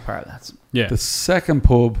going in that part, lads. Yeah. The second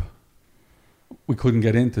pub we couldn't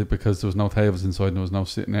get into because there was no tables inside and there was no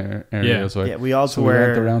sitting area outside. Yeah, we also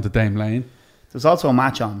went around to Dame Lane. There was also a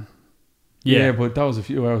match on. Yeah, but that was a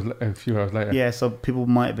few hours later. Yeah, so people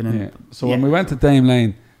might have been in. Yeah. So when we went to Dame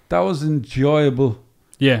Lane, that was enjoyable.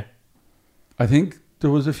 Yeah. I think there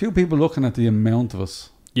was a few people looking at the amount of us.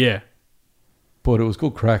 Yeah. But it was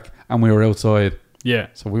good crack, and we were outside. Yeah.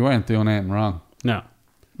 So we weren't doing anything wrong.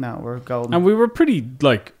 No, we're golden. And we were pretty,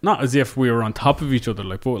 like, not as if we were on top of each other,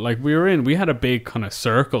 like, but like we had a big kind of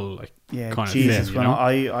circle, like, kind Jesus, of thing, when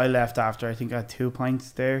I left after, I think I had 2 pints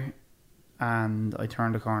there, and I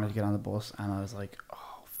turned the corner to get on the bus, and I was like,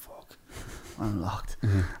 oh fuck, I'm locked.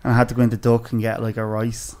 And I had to go into Duck and get like a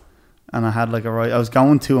rice, and I had like a rice. I was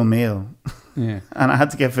going to a meal. Yeah. And I had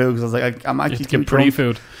to get food because I was like, I'm actually too drunk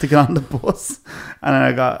food to get on the bus.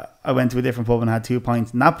 And then I went to a different pub and had 2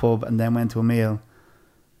 pints in that pub, and then went to a meal,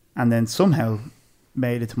 and then somehow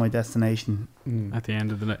made it to my destination at the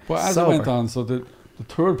end of the night. Well, as I went on, so the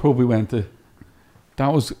third pub we went to,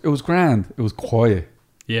 it was grand. It was quiet.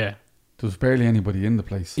 Yeah. There was barely anybody in the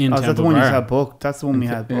place. Is that the one you had booked? That's the one we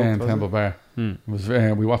had booked. Yeah, in Temple Bar. It was.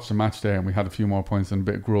 We watched the match there, and we had a few more points and a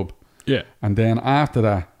bit of grub. Yeah. And then after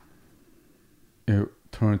that, it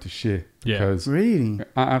turned to shit. Yeah. Because really?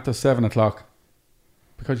 After 7 o'clock,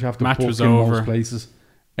 because you have to match book was in over. most places,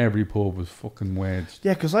 every pub was fucking wedged.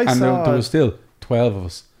 Yeah, because there was still 12 of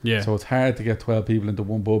us. Yeah. So it's hard to get 12 people into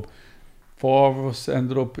one pub. 4 of us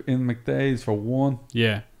ended up in McDade's for 1.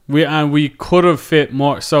 Yeah. We could have fit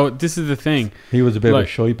more. So this is the thing. He was a bit of a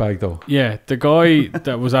shy bag though. Yeah. The guy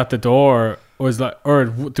that was at the door was like, or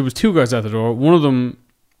there was 2 guys at the door. One of them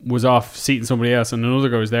was off seating somebody else, and another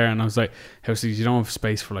guy was there, and I was like, you don't have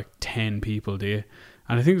space for like 10 people, do you?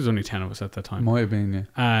 And I think there was only 10 of us at that time. Might have been, yeah.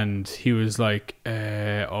 And he was like,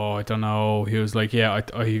 I don't know. He was like, yeah,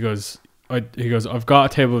 he goes, I've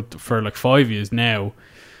got a table for like 5 years now.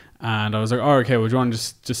 And I was like, oh, okay, well, do you want to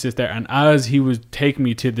just sit there? And as he was taking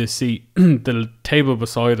me to this seat, the table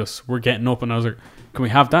beside us, we're getting up, and I was like, can we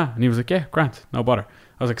have that? And he was like, yeah, grant, no bother.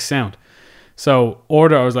 I was like, sound. So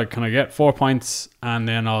I was like, can I get 4 pints, and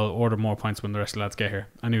then I'll order more pints when the rest of the lads get here?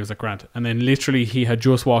 And he was like, grant. And then literally he had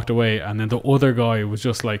just walked away, and then the other guy was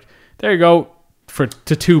just like, there you go,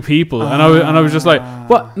 to 2 people. And I was just like,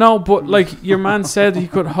 what? No, but like your man said he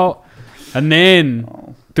could and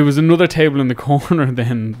then there was another table in the corner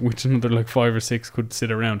then, which another like 5 or 6 could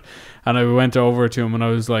sit around. And I went over to him, and I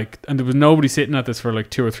was like, and there was nobody sitting at this for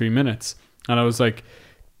like 2 or 3 minutes. And I was like,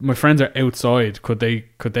 my friends are outside. Could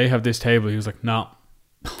they have this table? He was like, no,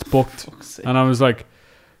 it's booked. And I was like,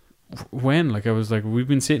 when? Like, I was like, we've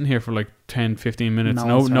been sitting here for like 10, 15 minutes.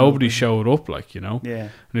 Nobody showed up, like, you know? Yeah.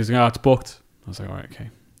 And he's like, it's booked. I was like, all right, okay.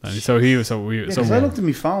 And so he was I looked at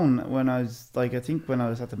my phone when I was like, I think when I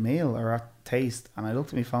was at the meal or at Taste, and I looked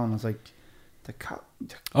at my phone, and I was like,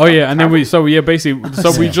 and then we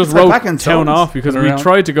just wrote town off because we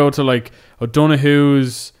tried to go to like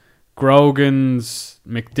O'Donoghue's, Grogan's,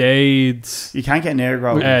 McDade's. You can't get near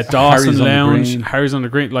Grogan's. Dawson Lounge, Harry's on the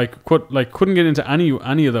Green. Couldn't get into any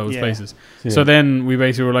of those places. Yeah. So then we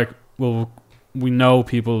basically were like, well, we know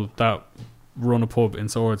people that run a pub in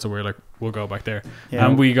Sword, so we're like, we'll go back there. Yeah.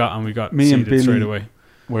 And we got me seated and Billy straight away.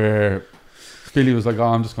 Where Billy was like, oh,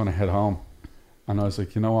 I'm just going to head home. And I was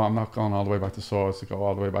like, you know what, I'm not going all the way back to Swords to go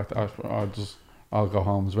all the way back to Ashford. I'll go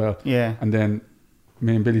home as well. Yeah. And then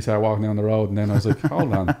me and Billy started walking down the road, and then I was like,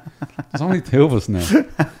 hold on, there's only 2 of us now.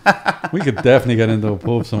 We could definitely get into a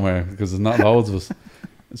pub somewhere because there's not loads of us.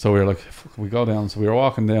 So we were like, fuck, we go down. So we were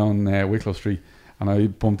walking down Wicklow Street, and I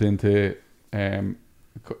bumped into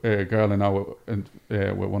a girl I know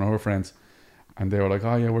with one of her friends, and they were like,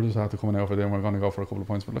 oh yeah, we're just after coming out for them, we're going to go for a couple of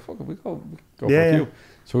pints. We're like, fuck it, we go for a few.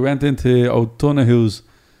 So we went into O'Donoghue's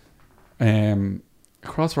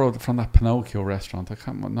across the road from that Pinocchio restaurant. I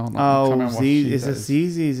can't remember it's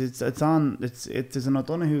Zizi's. There's an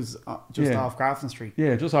O'Donoghu's just off Grafton Street.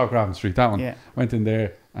 Yeah, just off Grafton Street, that one. Yeah. Went in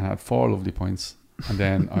there and had 4 lovely pints, and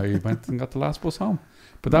then I went and got the last bus home.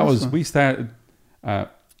 But that was, we started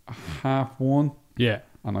at 1:30. Yeah.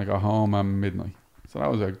 And I got home at midnight. So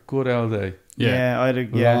that was a good old day. Yeah,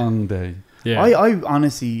 long day. Yeah. I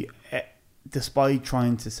honestly, despite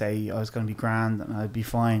trying to say I was going to be grand and I'd be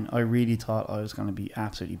fine, I really thought I was going to be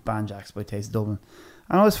absolutely banjaxed by Taste of Dublin.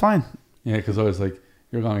 And I was fine. Yeah, because I was like,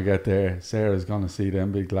 you're going to get there, Sarah's going to see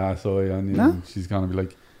them big glass eye on you, and she's going to be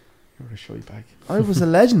like, you're a shy bag. I was a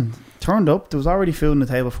legend. Turned up, there was already food on the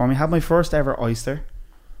table for me. Had my first ever oyster.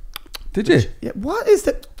 Did you? Yeah. What is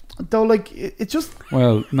that? Though, like, it just...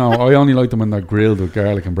 Well, no, I only like them when they're grilled with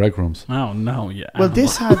garlic and breadcrumbs. Oh, no, yeah. Well,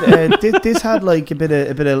 this had this had like a bit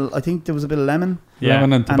of I think there was a bit of lemon. Yeah.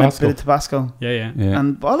 Lemon and Tabasco. And a bit of Tabasco. Yeah.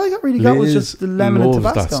 And all I got was just the lemon and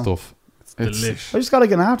Tabasco. That stuff. It's delicious. I just got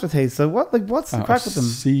like an aftertaste. So what's the crack with them?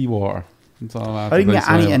 Seawater. That's all I didn't get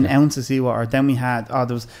an ounce of seawater. Then we had there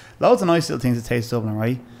was loads of nice little things at Taste of Dublin,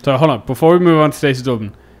 right? So hold on, before we move on to Taste of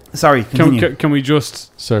Dublin. Sorry, can we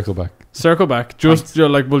just circle back? Just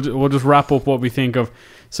like we'll just wrap up what we think of.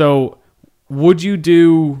 So, would you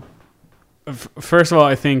do? First of all,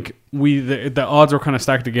 I think the odds were kind of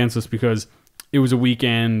stacked against us because it was a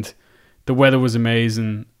weekend, the weather was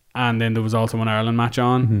amazing, and then there was also an Ireland match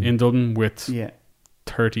on in Dublin with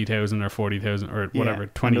 30,000 or 40,000 or whatever,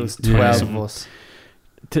 20. There was 12 of us.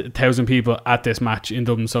 1,000 people at this match in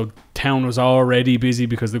Dublin, so town was already busy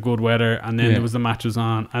because of the good weather, and then there was the matches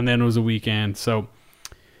on, and then it was a weekend. So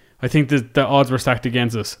I think that the odds were stacked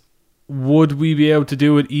against us. Would we be able to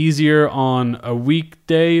do it easier on a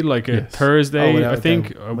weekday, like a Thursday? I think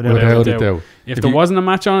without a doubt. If there wasn't a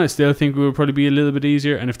match on, I still think we would probably be a little bit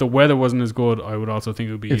easier. And if the weather wasn't as good, I would also think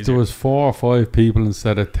it would be easier. If there was 4 or 5 people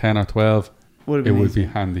instead of 10 or 12, it would be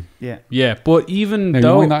handy. Yeah. But even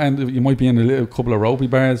now, though you might be in a couple of ropey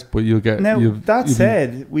bars, but you'll get. Now that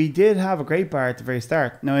said, we did have a great bar at the very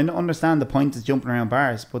start. Now I understand the point is jumping around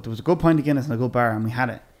bars, but there was a good pint of Guinness and a good bar, and we had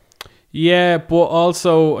it. Yeah, but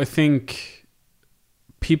also I think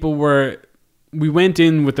we went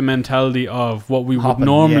in with the mentality of what we would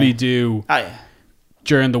normally do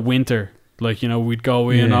during the winter. Like, we'd go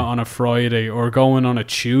in on a Friday or go in on a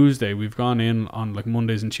Tuesday. We've gone in on like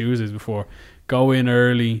Mondays and Tuesdays before. Go in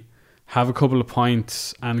early, have a couple of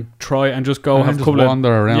pints, and try and just go have a couple wander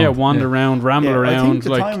around. Ramble around. I think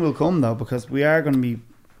the time will come though, because we are going to be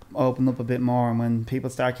open up a bit more, and when people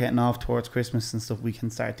start getting off towards Christmas and stuff, we can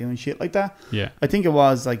start doing shit like that. Yeah, I think it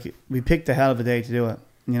was like we picked a hell of a day to do it.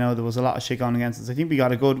 There was a lot of shit going against us. I think we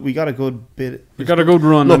got a good bit. We got a good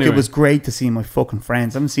run. Look, anyway. It was great to see my fucking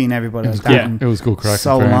friends. I haven't seen everybody like that. It was good crack.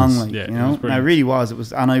 So long, like, it really was. It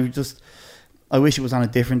was, and I wish it was on a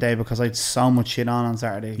different day because I had so much shit on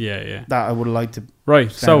Saturday. Yeah. That I would have liked to. Right.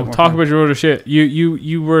 So talk about your other shit.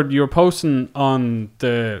 You were posting on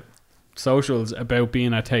the socials about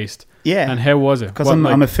being at Taste. Yeah. And how was it? Because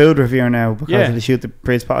I'm a food reviewer now because of the Shoot the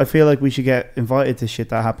Praise Pot. I feel like we should get invited to shit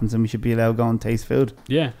that happens, and we should be allowed to go and taste food.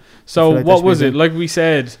 Yeah. So like what was it? Like we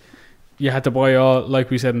said, you had to buy all, like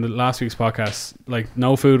we said in the last week's podcast, like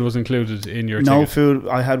no food was included in your ticket. Food.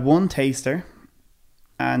 I had one taster,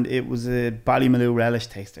 and it was a Ballymaloo relish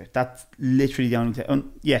taster. That's literally the only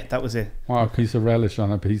that was it. Wow, a piece of relish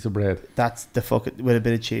on a piece of bread. That's the with a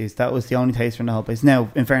bit of cheese. That was the only taster in the whole place. Now,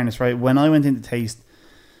 in fairness, right, when I went into Taste,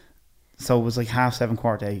 so it was like 7:30,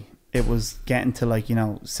 8:15. It was getting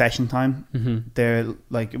to session time. There,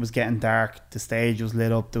 like, it was getting dark. The stage was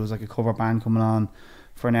lit up. There was like a cover band coming on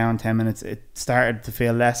for an hour and 10 minutes. It started to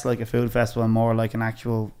feel less like a food festival and more like an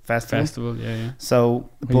actual festival. Yeah.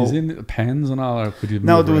 So, were you in pens and all, or could you?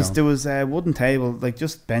 No, there was a wooden table, like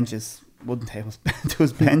just benches, wooden tables. There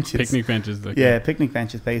was benches, picnic benches. Picnic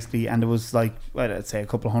benches basically, and there was like I'd say a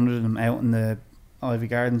couple of hundred of them out in the Ivy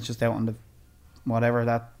Gardens, just out on the whatever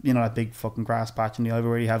that that big fucking grass patch in the Ivy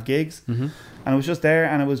where you have gigs, and it was just there,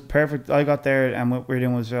 and it was perfect. I got there, and what we were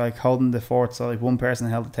doing was like holding the fort. So like one person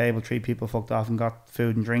held the table, 3 people fucked off and got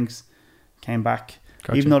food and drinks, came back.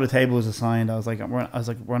 Gotcha. Even though the table was assigned, I was like,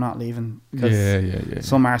 we're not leaving. Yeah.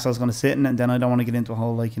 Some arsehole's going to sit in it, and then I don't want to get into a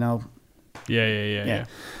whole Yeah.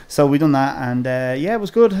 So we done that, and it was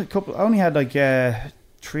good. I only had like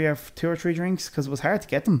 2 or 3 drinks because it was hard to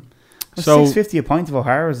get them. It was $6.50 a pint of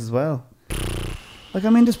O'Hara's as well. Like, I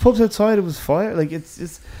mean, there's pubs outside. It was fire. Like,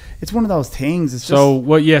 it's one of those things. It's so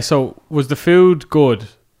what? Yeah. So was the food good?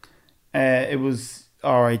 It was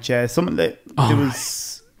all right. Yeah, something that it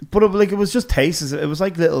was, but it was just tastes. It was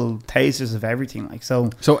like little tasters of everything. Like so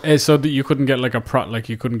that you couldn't get like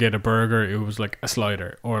you couldn't get a burger. It was like a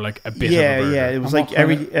slider or like a bit. Yeah, of a burger. yeah. It was like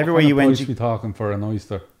everywhere you went. You be talking for an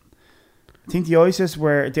oyster. I think the oysters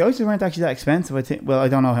weren't actually that expensive. I think. Well, I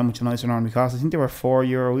don't know how much an oyster normally costs. I think they were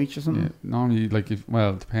 €4 each or something. Yeah, normally,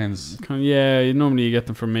 it depends. Normally you get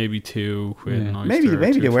them for maybe £2. Yeah.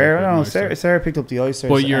 Maybe they were. I don't know. Sarah picked up the oysters.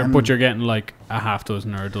 But you're getting like a half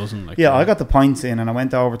dozen or a dozen. Like I got the pints in, and I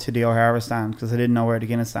went over to the O'Hara stand because I didn't know where the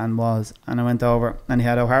Guinness stand was, and I went over and he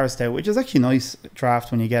had O'Hara Stout, which is actually a nice draft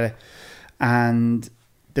when you get it, and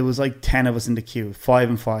there was like 10 of us in the queue, 5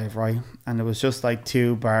 and 5, right, and there was just like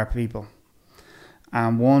 2 bar people.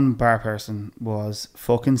 And one bar person was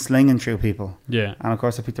fucking slinging through people. Yeah. And of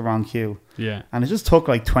course I picked the wrong queue. Yeah. And it just took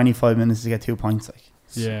like 25 minutes to get 2 pints. Like.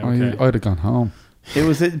 Yeah. Okay. I'd have gone home.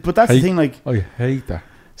 But that's the thing. Like, I hate that.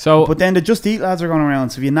 So, but then the Just Eat lads are going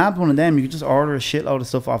around. So if you nabbed one of them, you could just order a shitload of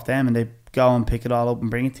stuff off them, and they go and pick it all up and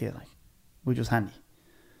bring it to you. Like, which was handy.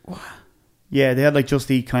 What? Yeah, they had like Just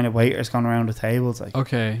Eat kind of waiters going around the tables. Like,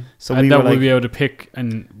 okay. So and that would be able to pick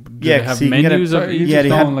and they have menus of they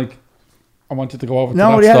had like. I wanted to go over to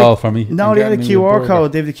that stall for me. No, they had a QR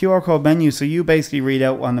code. They have the QR code menu, so you basically read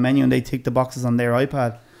out on the menu and they tick the boxes on their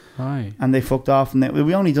iPad. Right. And they fucked off. And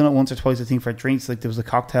we only done it once or twice, I think, for drinks. Like, there was a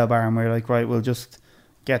cocktail bar, and we were like, right, we'll just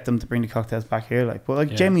get them to bring the cocktails back here. Like, but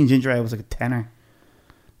like Jamie and Ginger Ale was like a tenner.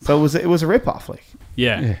 So it was a rip-off, like.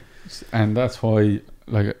 Yeah. And that's why,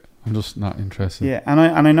 like, I'm just not interested. Yeah, and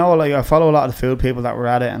I know, like, I follow a lot of the food people that were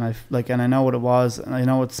at it, and I know what it was, and I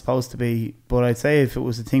know what it's supposed to be. But I'd say if it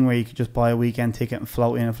was a thing where you could just buy a weekend ticket and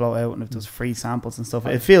float in and float out, and if there's free samples and stuff,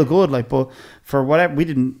 it'd feel good. Like, but for whatever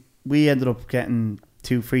we ended up getting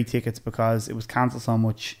 2 free tickets because it was cancelled so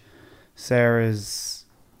much. Sarah's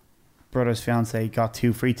brother's fiance got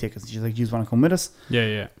 2 free tickets. She's like, "Do you want to come with us?"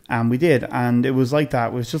 Yeah. And we did, and it was like that.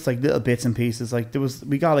 It was just like little bits and pieces. Like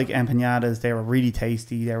we got like empanadas. They were really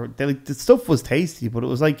tasty. The stuff was tasty, but it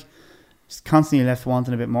was like just constantly left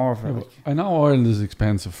wanting a bit more of it. Like. I know Ireland is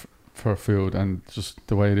expensive for food, and just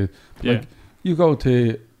the way it is. Yeah. Like, you go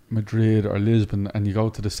to Madrid or Lisbon, and you go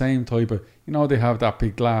to the same type of. They have that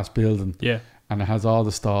big glass building. Yeah. And it has all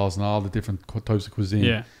the stalls and all the different types of cuisine.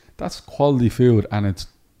 Yeah. That's quality food, and it's.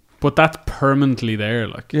 But that's permanently there,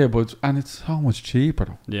 like. Yeah, and it's so much cheaper,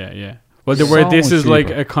 though. Yeah. Well, where this is cheaper.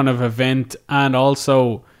 Like a kind of event, and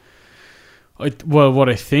also, what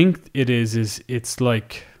I think it is it's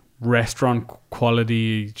like restaurant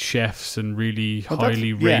quality chefs and really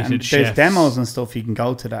highly rated and chefs. There's demos and stuff you can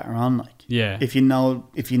go to that are on, like. Yeah. If you know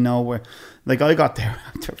where, like, I got there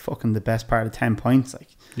after fucking the best part of 10 points, like.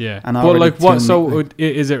 Yeah, and but like what? So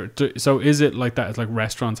is it? So is it like that? It's like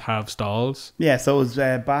restaurants have stalls. Yeah, so it was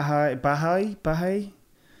Bahai.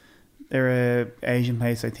 They're a Asian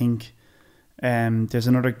place, I think. There's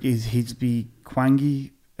another. He'd be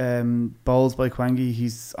Kwangi. Bowls by Kwangi.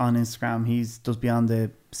 He's on Instagram. Does be on the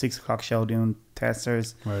 6 o'clock show doing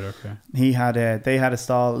testers. Right. Okay. They had a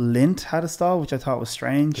stall. Lint had a stall, which I thought was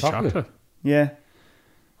strange. Chocolate. Yeah.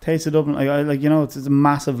 Taste of Dublin, it's a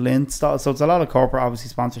massive Lint stall, so it's a lot of corporate, obviously,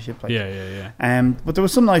 sponsorship. Like. Yeah. But there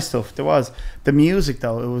was some nice stuff. There was the music,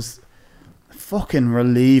 though. It was fucking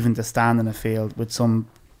relieving to stand in a field with some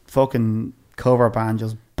fucking cover band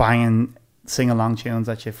just banging sing-along tunes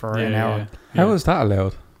at you for an hour. Yeah. How is that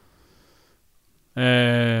allowed?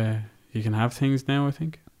 You can have things now, I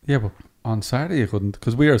think. Yeah, but on Saturday you couldn't,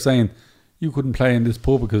 because we are saying you couldn't play in this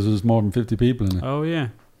pub because there's more than 50 people in it. Oh yeah,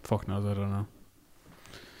 fuck knows, I don't know.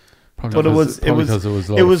 But it was because it was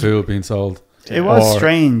a lot of food being sold. It was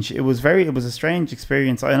strange. It was a strange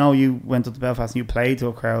experience. I know you went up to Belfast and you played to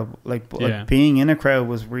a crowd, like being in a crowd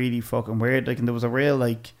was really fucking weird. Like, and there was a real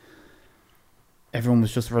like everyone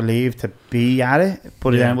was just relieved to be at it,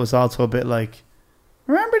 but then it was also a bit like,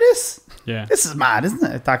 remember this? Yeah, this is mad, isn't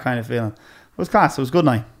it? That kind of feeling. It was class. It was a good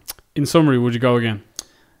night. In summary, would you go again?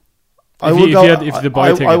 I would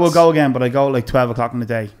go again, but I go like 12 o'clock in the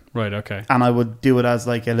day. Right, okay. And I would do it as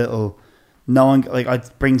like a little, knowing, like,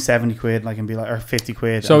 I'd bring 70 quid, like, and be like, or 50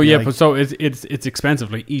 quid. So yeah, but so it's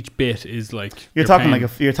expensive. Like, each bit is like you're talking paying.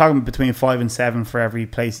 You're talking between 5 and 7 for every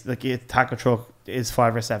place. Like, a taco truck is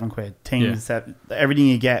 5 or 7 quid. Things that everything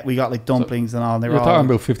you get, we got like dumplings and all. And you're talking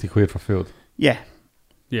about 50 quid for food. Yeah,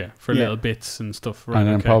 for little bits and stuff. Right, and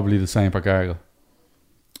then probably the same per gargle.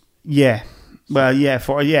 Yeah. Well,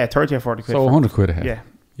 30 or 40 quid. So 100 quid a head.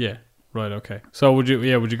 Yeah. Right, okay. So would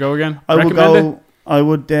you go again? I would go.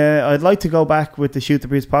 I'd like to go back with the Shoot the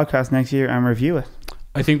Breeze podcast next year and review it.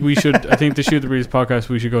 I think we should. I think the Shoot the Breeze podcast.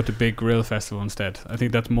 We should go to Big Grill Festival instead. I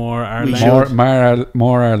think that's more our lane.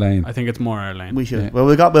 More our lane. I think it's more our lane. We should. Yeah. Well,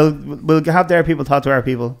 we'll have their people talk to our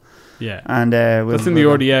people. Yeah, and that's in the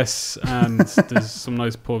RDS, and there's some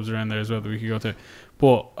nice pubs around there as well that we could go to.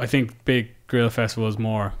 But I think Big Grill Festival is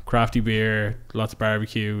more crafty beer, lots of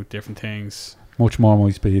barbecue, different things. Much more my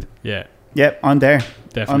speed. Yeah. Yep, I'm there.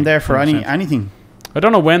 Definitely. I'm there for anything. I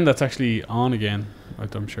don't know when that's actually on again.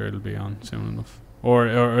 I'm sure it'll be on soon enough.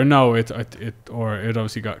 Or no, it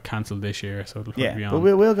obviously got cancelled this year, so it'll probably be on. But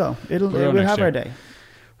we'll go. We'll have our day.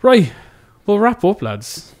 Right. We'll wrap up,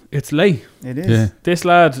 lads. It's late. It is. Yeah. This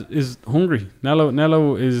lad is hungry.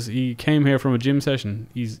 Nello he came here from a gym session.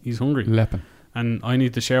 He's hungry. Lepping. And I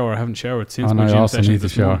need to shower. I haven't showered since my gym session. I need to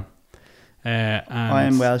shower. And I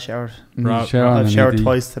am well showered. I've showered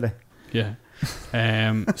twice today. Yeah.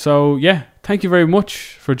 So yeah, thank you very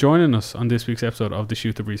much for joining us on this week's episode of the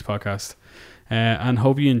Shoot the Breeze podcast. And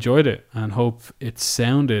hope you enjoyed it, and hope it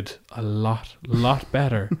sounded a lot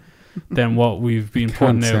better than what we've been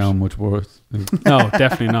putting out. Can't sound much worse. No,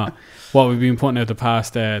 definitely not. What we've been putting out the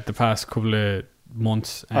past couple of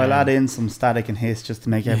months. I'll add in some static and hiss just to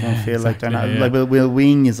make everyone feel like they're not. Yeah. Like we'll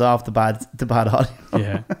wean you off the bad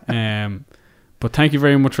audio. Yeah. But thank you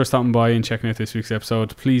very much for stopping by and checking out this week's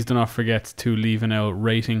episode. Please do not forget to leave an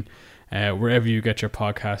rating wherever you get your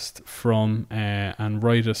podcast from, and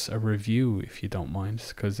write us a review if you don't mind,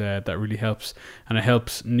 because that really helps, and it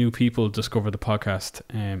helps new people discover the podcast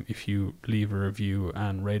if you leave a review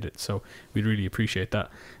and rate it. So we'd really appreciate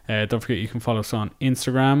that. Don't forget you can follow us on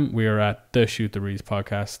Instagram. We are at the Shoot the Breeze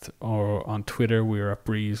podcast, or on Twitter we are at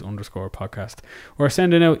breeze_podcast, or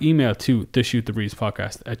send an email to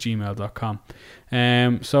theshootthebreezepodcast@gmail.com.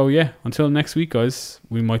 So yeah, until next week, guys,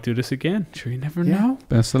 we might do this again. Sure, you never know.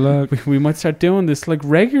 Best of luck. We might start doing this like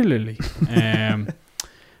regularly.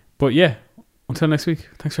 But yeah, until next week,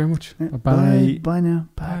 thanks very much. Bye now.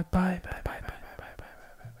 Bye.